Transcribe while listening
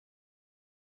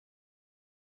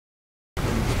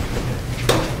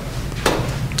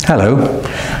Hello,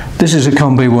 this is a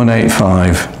Combi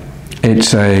 185.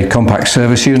 It's a compact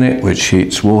service unit which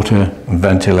heats water and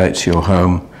ventilates your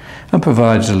home and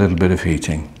provides a little bit of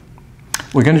heating.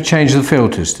 We're going to change the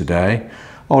filters today,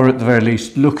 or at the very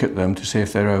least look at them to see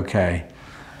if they're okay.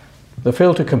 The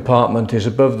filter compartment is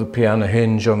above the piano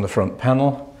hinge on the front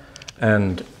panel,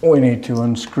 and we need to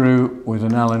unscrew with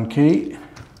an Allen key.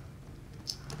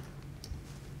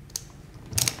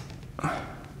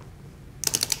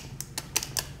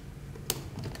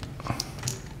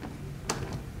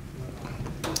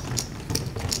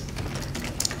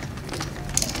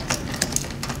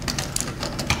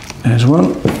 There's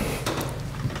one.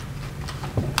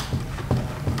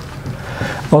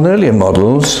 On earlier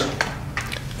models,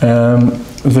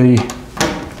 the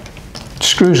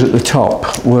screws at the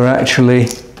top were actually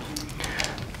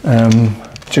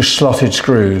just slotted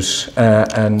screws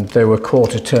and they were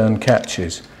quarter turn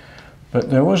catches. But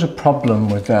there was a problem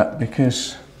with that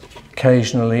because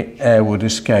occasionally air would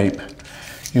escape.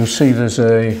 You'll see there's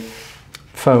a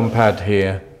foam pad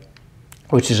here,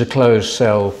 which is a closed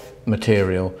cell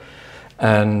material.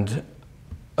 And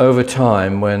over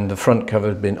time, when the front cover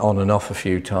had been on and off a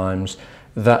few times,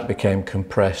 that became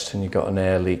compressed and you got an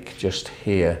air leak just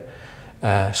here.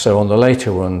 So on the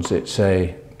later ones, it's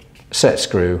a set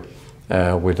screw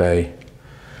with a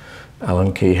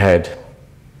Allen key head.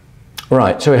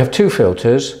 Right, so we have two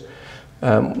filters.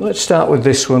 Let's start with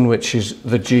this one, which is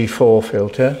the G4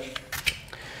 filter.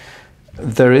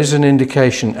 There is an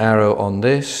indication arrow on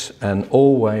this, and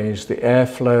always the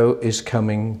airflow is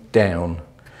coming down.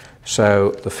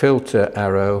 So the filter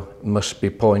arrow must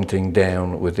be pointing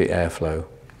down with the airflow.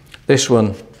 This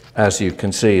one, as you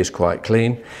can see, is quite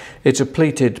clean. It's a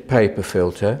pleated paper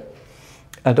filter,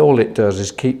 and all it does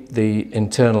is keep the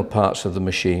internal parts of the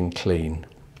machine clean.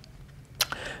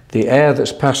 The air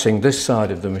that's passing this side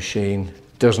of the machine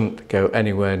doesn't go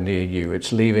anywhere near you,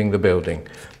 it's leaving the building.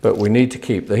 But we need to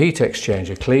keep the heat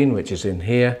exchanger clean, which is in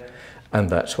here, and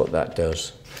that's what that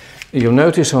does. You'll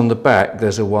notice on the back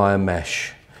there's a wire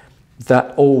mesh.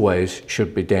 That always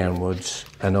should be downwards,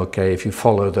 and okay, if you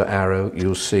follow the arrow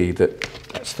you'll see that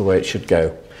that's the way it should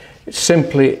go. It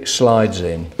simply slides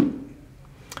in.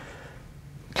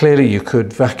 Clearly you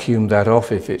could vacuum that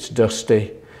off if it's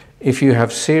dusty. If you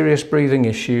have serious breathing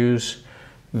issues,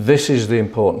 this is the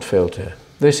important filter.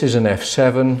 This is an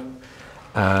F7.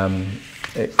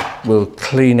 It will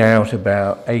clean out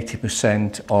about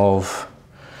 80% of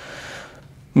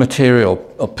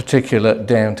material or particulate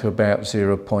down to about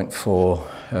 0.4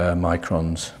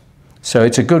 microns. So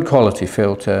it's a good quality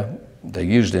filter. They're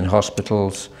used in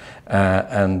hospitals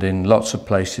and in lots of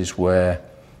places where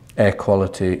air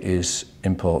quality is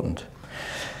important.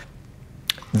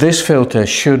 This filter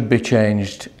should be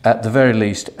changed at the very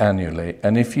least annually,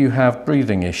 and if you have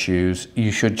breathing issues, you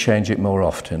should change it more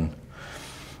often.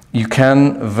 You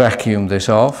can vacuum this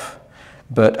off,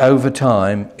 but over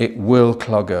time it will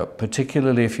clog up,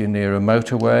 particularly if you're near a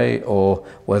motorway or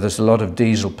where there's a lot of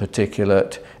diesel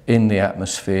particulate in the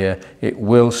atmosphere. It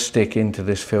will stick into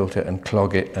this filter and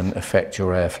clog it and affect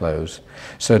your airflows.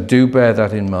 So do bear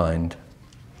that in mind.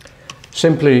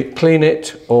 Simply clean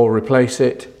it or replace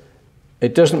it.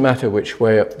 It doesn't matter which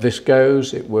way this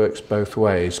goes, it works both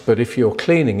ways, but if you're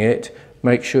cleaning it,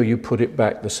 make sure you put it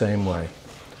back the same way.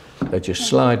 They just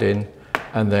slide in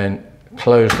and then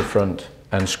close the front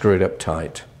and screw it up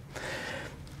tight.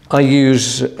 I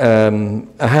use a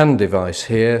hand device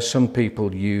here. Some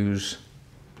people use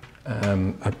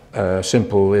a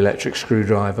simple electric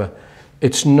screwdriver.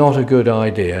 It's not a good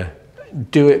idea.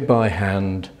 Do it by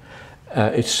hand.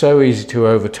 It's so easy to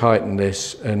over tighten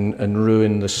this and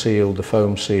ruin the seal, the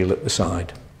foam seal at the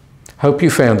side. Hope you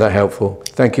found that helpful.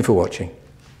 Thank you for watching.